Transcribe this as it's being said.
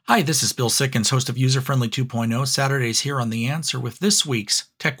Hi, this is Bill Sickens, host of User Friendly 2.0, Saturdays here on The Answer with this week's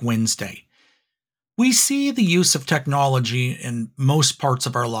Tech Wednesday. We see the use of technology in most parts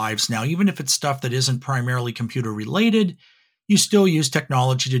of our lives now, even if it's stuff that isn't primarily computer related, you still use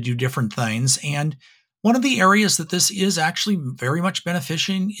technology to do different things. And one of the areas that this is actually very much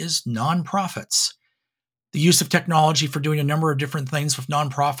benefiting is nonprofits. The use of technology for doing a number of different things with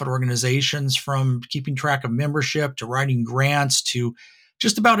nonprofit organizations, from keeping track of membership to writing grants to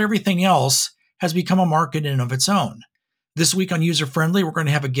just about everything else, has become a market in and of its own. This week on User Friendly, we're going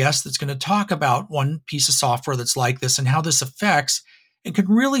to have a guest that's going to talk about one piece of software that's like this and how this affects and can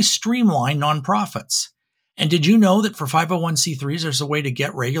really streamline nonprofits. And did you know that for 501c3s, there's a way to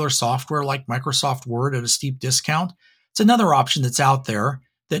get regular software like Microsoft Word at a steep discount? It's another option that's out there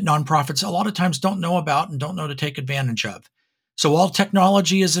that nonprofits a lot of times don't know about and don't know to take advantage of. So while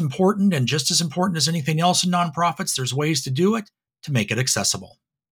technology is important and just as important as anything else in nonprofits, there's ways to do it to make it accessible.